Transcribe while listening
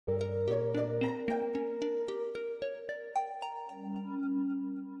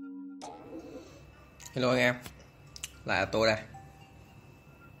Hello anh em, lại là tôi đây.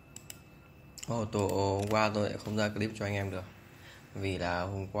 Tối hôm qua tôi lại không ra clip cho anh em được vì là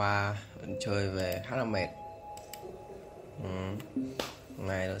hôm qua chơi về khá là mệt. Hôm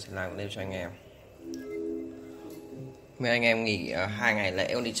nay tôi sẽ làm clip cho anh em. Mấy anh em nghỉ 2 ngày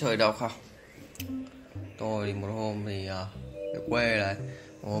lễ đi chơi đâu không? Tôi thì một hôm thì ở quê này,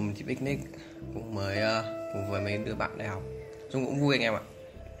 một hôm thì picnic cũng mới cùng với mấy đứa bạn đại học. Chung cũng vui anh em ạ.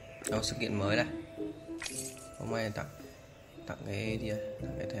 Đâu sự kiện mới này. Hôm nay tặng cái gì đây?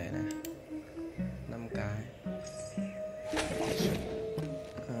 Tặng cái thẻ này 5 cái.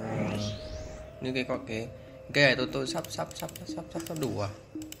 Những cái này tôi sắp đủ à?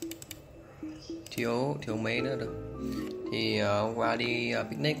 Thiếu mấy nữa được. Thì hôm qua đi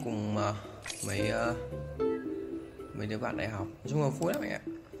picnic cùng mấy đứa bạn đại học. Nói chung là vui lắm anh ạ.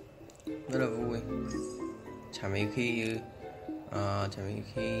 Rất là vui. Chả mấy khi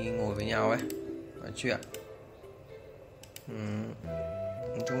ngồi với nhau ấy nói chuyện.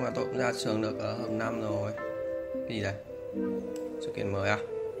 Nói chung là tôi cũng ra trường được ở hơn năm rồi. Cái gì đây? Sự kiện mới à?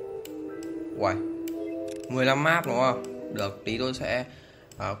 Uầy, 15 map đúng không? Được, tí tôi sẽ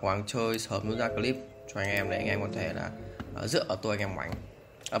cố gắng chơi sớm luôn ra clip cho anh em để anh em có thể là dựa ở tôi anh em mạnh.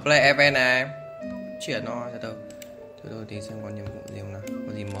 Ở play event này chuyện nó từ từ tí xem có nhiệm vụ gì không nào,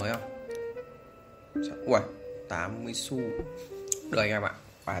 có gì mới không? Uầy, 80 xu. Được anh em ạ,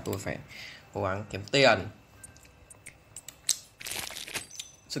 và tôi phải cố gắng kiếm tiền.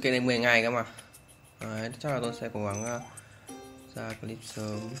 Sự kiện này 10 ngày cơ mà. Đấy, chắc là tôi sẽ cố gắng ra clip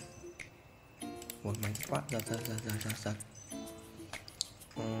sớm. Một máy quát giật.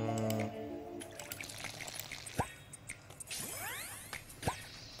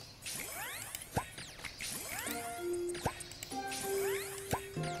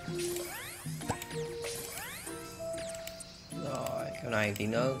 Rồi, cái này tí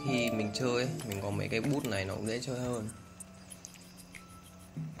nữa khi mình chơi mình có mấy cái bút này nó cũng dễ chơi hơn.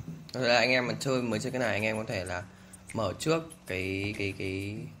 Thật ra anh em mà mới chơi cái này anh em có thể là mở trước cái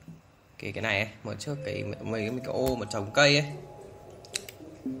này ấy, mở trước mấy cái ô mà trồng cây ấy.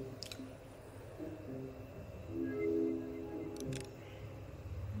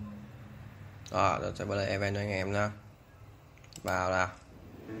 Rồi, tôi sẽ bắt đầu event cho anh em nha. Vào nào.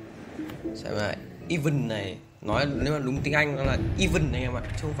 Xem này, event này nói nếu mà đúng tiếng Anh nó là event anh em ạ,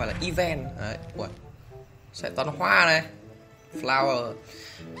 chứ không phải là event. Đấy, ui. Sẽ toàn hoa này. Flower.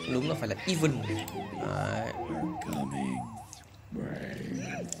 Đúng là phải là event. Đấy.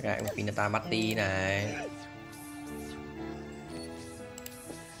 Gạn Pinata Party này.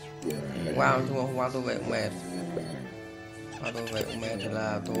 Wow, hôm qua tôi về cũng mệt. Thì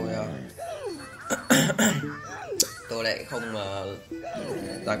là tôi lại không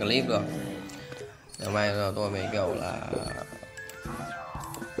ra clip được. Hôm nay tôi mới kiểu là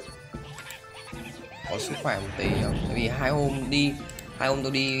có sức khỏe một tí, tại vì hai hôm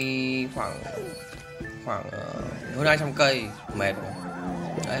tôi đi khoảng hơn 200 cây mệt rồi.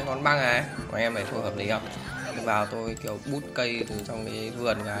 Đấy, con băng này của em này thôi hợp lý không? Tôi vào tôi kiểu bút cây từ trong cái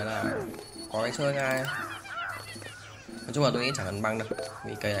vườn cái là có cái chơi ngay. Nói chung là tôi nghĩ chẳng cần băng đâu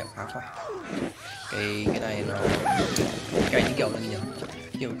vì cây này khá khỏe. Cái này nó cái như kiểu là gì nhỉ?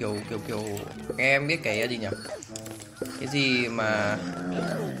 Kiểu em biết cái gì nhỉ? Cái gì mà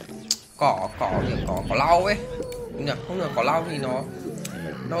cỏ lau ấy, đúng nhỉ? Không được cỏ lau thì nó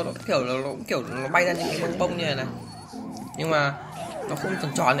kiểu nó bay ra những cái bông bông như này này, nhưng mà nó không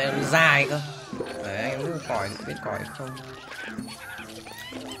tròn tròn này, nó dài cơ. Đấy, anh em biết còi không?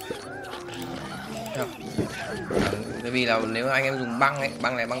 Bởi vì là nếu anh em dùng băng ấy,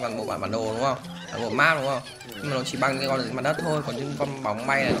 băng này băng toàn bộ bản đồ đúng không? Toàn bộ map đúng không? Nhưng mà nó chỉ băng cái con dưới mặt đất thôi, còn những con bóng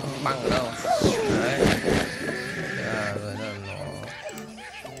bay này nó không băng ở đâu. Đấy. Rồi là nó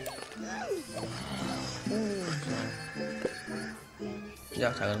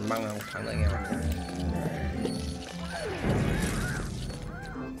giờ chẳng cần băng là một thằng nữa anh em ạ.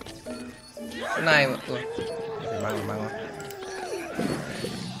 Cái này mà tôi phải băng thôi.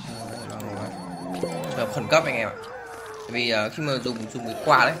 Giờ khẩn cấp anh em ạ. Vì khi mà dùng cái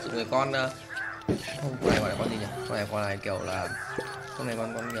quà đấy, dùng cái con không, con này gọi là con gì nhỉ? Con này kiểu là con này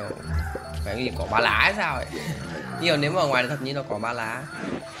con kiểu cái gì có ba lá hay sao ấy. Nhiều nếu mà ở ngoài thật như nó có ba lá.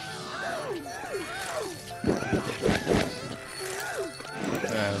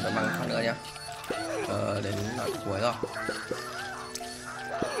 Tôi băng phát nữa nhá. Đến đoạn cuối rồi.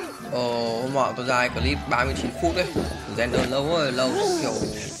 Hôm nọ tôi ra clip 39 phút đấy, render lâu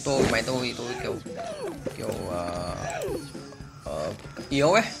kiểu máy tôi kiểu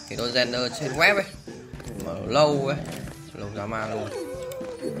yếu ấy, thì tôi render trên web ấy mà lâu dã man luôn.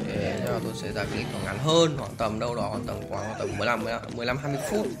 Thế là tôi sẽ ra clip còn ngắn hơn, khoảng tầm đâu đó khoảng tầm 15 20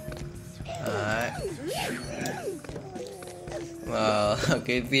 phút. Đấy.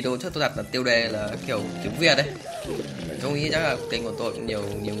 Cái video trước tôi đặt là tiêu đề là kiểu tiếng Việt đấy. Tôi nghĩ chắc là kênh của tôi cũng nhiều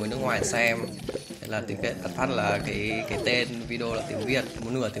người nước ngoài xem, thế là tiếng Việt đặt phát là cái tên video là tiếng Việt,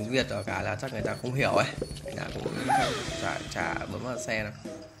 một nửa tiếng Việt rồi cả là chắc người ta không hiểu ấy, người ta cũng chả bấm vào xe nào.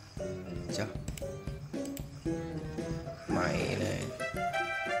 Chưa mày này,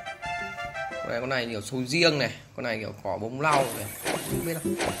 con này kiểu sầu riêng này, con này kiểu cỏ bông lau này, không biết đâu.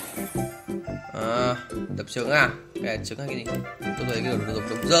 Đập trứng à? Cái trứng hay cái gì? Tôi thấy kiểu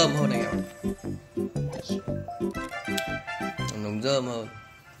giống rơm hơn này em ạ. Giống rơm hơn.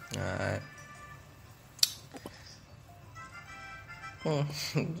 Đấy.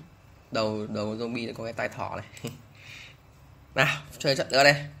 đầu zombie lại có cái tai thỏ này. Nào chơi trận nữa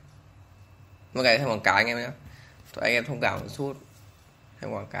đây. Một cái thêm quảng cáo anh em nhé. Anh em thông cảm một chút,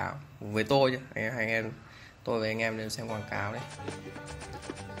 xem quảng cáo với tôi chứ, anh em tôi với anh em nên xem quảng cáo đấy.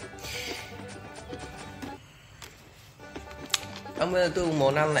 Bây giờ tôi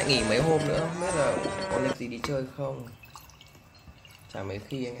mùa năm lại nghỉ mấy hôm nữa, không biết là có lịch gì đi chơi không, chả mấy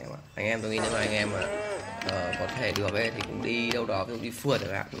khi anh em ạ. Anh em tôi nghĩ nếu mà anh em mà có thể được ấy thì cũng đi đâu đó, ví dụ đi phượt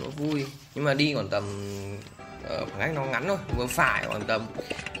chẳng hạn, nó vui, nhưng mà đi còn tầm khoảng cách nó ngắn thôi, vừa phải, khoảng tầm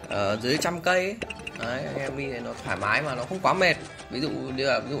dưới 100 cây ấy. Đấy, anh em đi thì nó thoải mái mà nó không quá mệt. Ví dụ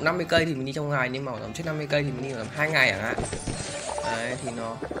 50 cây thì mình đi trong ngày, nhưng mà tầm trên 50 cây thì mình đi tầm 2 ngày chẳng hạn. Đấy thì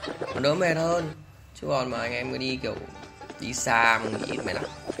nó đỡ mệt hơn. Chứ còn mà anh em mới đi kiểu đi xa mà nghĩ mệt lắm.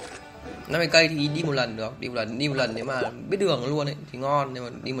 50 cây thì đi một lần được, đi một lần nếu mà biết đường luôn ấy thì ngon, nhưng mà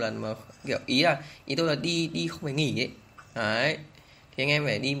đi một lần mà kiểu ý tôi là đi không phải nghỉ ấy. Đấy thì anh em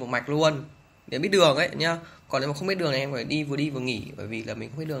phải đi một mạch luôn để biết đường ấy nhá. Còn nếu mà không biết đường thì anh em phải đi vừa nghỉ, bởi vì là mình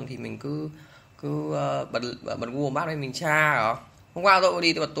không biết đường thì mình cứ bật Google Maps đây mình tra đó. Hôm qua tôi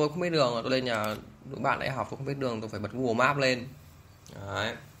đi, tôi không biết đường, tôi lên nhà đối bạn đại học, tôi không biết đường, tôi phải bật Google Maps lên.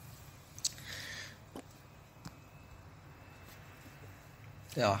 Đấy.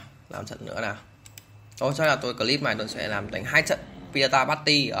 Thế rồi, làm trận nữa nào. Chắc là tôi clip này tôi sẽ làm đánh 2 trận Pinata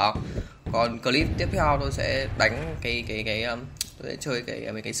Party đó. Còn clip tiếp theo tôi sẽ đánh cái tôi sẽ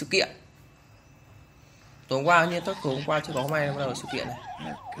chơi mấy cái sự kiện. Tối hôm qua, như tối hôm qua chưa có, hôm nay bắt đầu sự kiện này.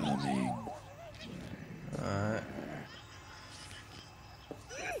 Đấy.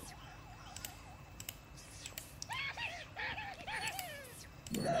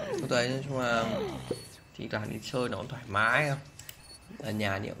 Tôi thấy nói chung là thì cả đi chơi nó thoải mái không, ở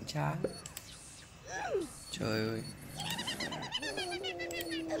nhà nhiều cũng chán. Trời ơi,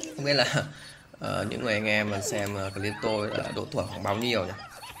 không biết là những người anh em mà xem clip tôi là độ tuổi khoảng bao nhiêu nhỉ,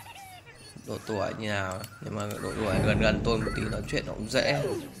 độ tuổi như nào, nhưng mà độ tuổi gần tôi một tí nói chuyện nó cũng dễ.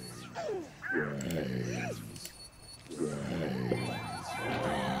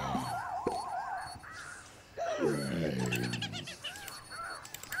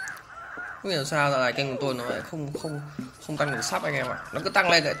 Không hiểu sao là kênh của tôi nó lại không tăng được sub anh em ạ. Nó cứ tăng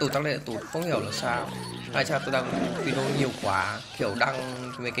lên lại tụt, không hiểu là sao. Hay chắc tôi đăng video nhiều quá, kiểu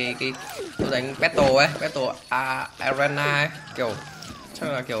đăng mấy cái tôi đánh battle arena ấy, kiểu chắc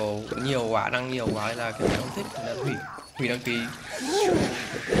là kiểu nhiều quá, đăng nhiều quá là kiểu không thích là hủy đăng ký.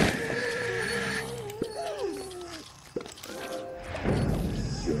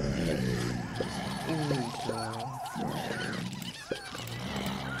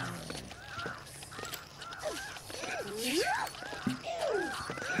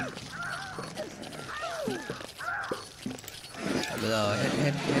 Bây giờ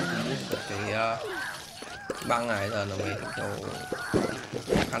hết cái băng này, giờ nó mới kiểu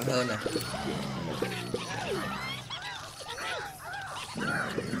khó khăn hơn này.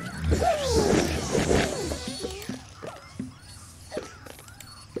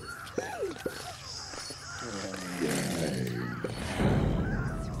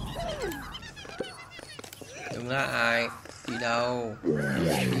 Đừng lại, đi đâu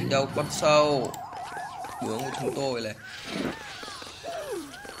con sâu bướng của chúng tôi này.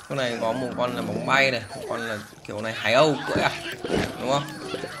 Con này có một con là bóng bay này, một con là kiểu này hải âu cưỡi à, đúng không?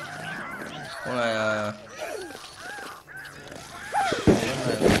 Con này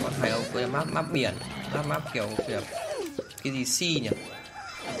con hải âu cưỡi map biển, map kiểu cái gì si nhỉ?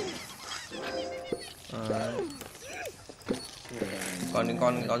 Còn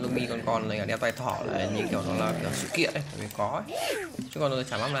con zombie con này đeo tai thỏ này, như kiểu nó là kiểu sự kiện ấy, phải có ấy. Chứ còn tôi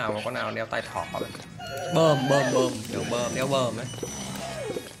chả map nào mà con nào đeo tai thỏ này. Bơm kiểu đeo bơm ấy.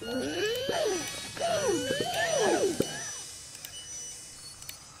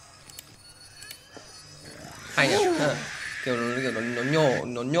 Hay nhỉ? Kiểu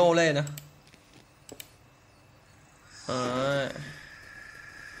nó nhô lên á.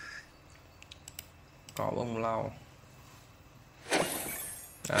 Cỏ bông lau.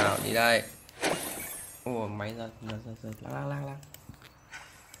 Nào đi đây, Ồ máy giật lắc.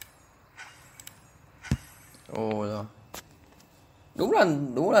 Ồ rồi.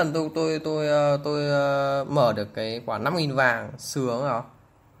 Đúng là tôi mở được cái quả 5.000 vàng sướng rồi.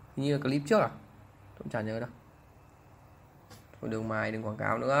 Như là clip trước à? Tôi chả nhớ đâu. Thôi đừng mày đừng quảng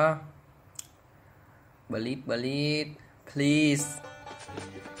cáo nữa. Bleed please.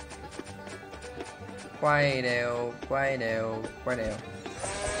 Quay đều.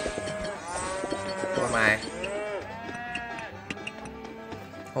 Thôi mày.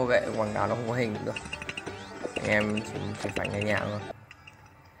 Thôi vậy quảng cáo nó không có hình được. Anh em chỉ phải nghe nhạc thôi.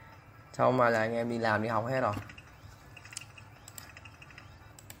 Sau mà là anh em đi làm đi học hết rồi.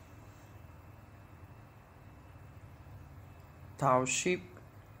 Township,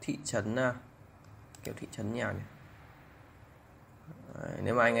 thị trấn à, kiểu thị trấn nhà nhỉ. Đấy,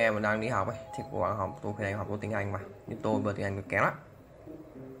 nếu mà anh em mà đang đi học ấy thì cố gắng học, tôi khuyên anh học tốt tiếng Anh mà, nhưng tôi vừa tiếng Anh tôi kém lắm.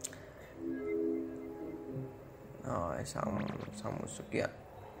 Rồi xong một sự kiện.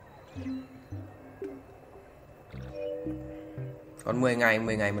 Còn 10 ngày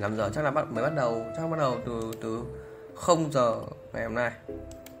 15 giờ chắc là mới bắt đầu, chắc bắt đầu từ 0 giờ ngày hôm nay.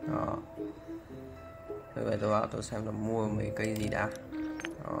 Đó. Vậy tôi vào tôi xem là mua mấy cây gì đã.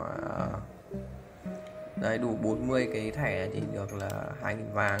 Đó. Đây đủ 40 cái thẻ thì được là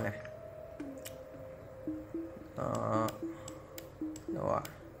 2.000 vàng này. Đó. Đó.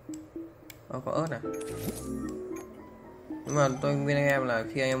 Đó có ớt này. Nhưng mà tôi khuyên anh em là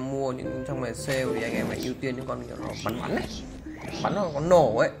khi anh em mua những trong này sale thì anh em phải ưu tiên những con kiểu nó bắn này. Bắn nó có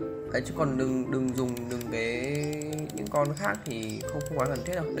nổ ấy. Đấy, chứ còn đừng dùng những con khác thì không quá cần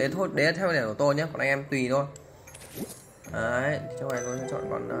thiết đâu. Đấy thôi, đấy là theo điểm của tôi nhé, còn anh em tùy thôi. Đấy, trong này tôi sẽ chọn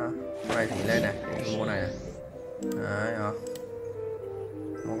con này thì lên này, để mua này này. Đấy, đó.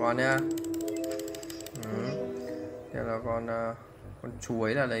 Một con nhá. Tiếp là con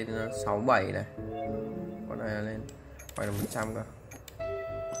chuối là lên 67 này. Con này là lên phải là 100 cơ.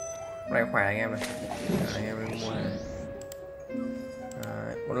 Con này khỏe anh em này. Anh em lên mua này.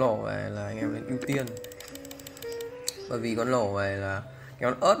 Đấy, con lỗ này là anh em lên ưu tiên. Bởi vì con lỗ này là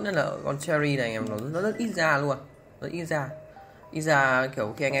cái con ớt nên là con cherry này anh em nó rất ít ra luôn, rất ít ra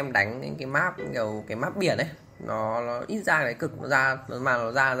kiểu khi anh em đánh những cái map kiểu cái map biển ấy, nó ít ra cái cực, nó ra mà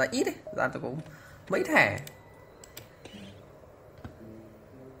nó ra ít ấy, ra tôi cũng mấy thẻ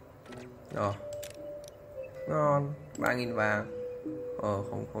rồi. Ngon, 3.000 vàng.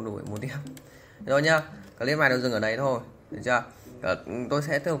 Không đủ để mua tiếp rồi nhá. Clip này đều dừng ở đây thôi, được chưa? Tôi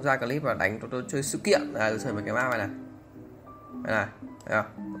sẽ tiếp tục ra clip và đánh tôi chơi sự kiện. Tôi chơi mấy cái map này này, thấy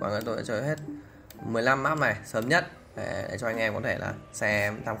không? Và tôi đã chơi hết 15 map này sớm nhất để cho anh em có thể là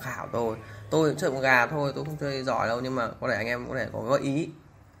xem tham khảo. Tôi chơi con gà thôi, tôi không chơi giỏi đâu, nhưng mà có thể anh em có thể có gợi ý,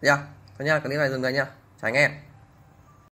 được chưa? Thôi nha, clip này dừng đây nha, chào anh em.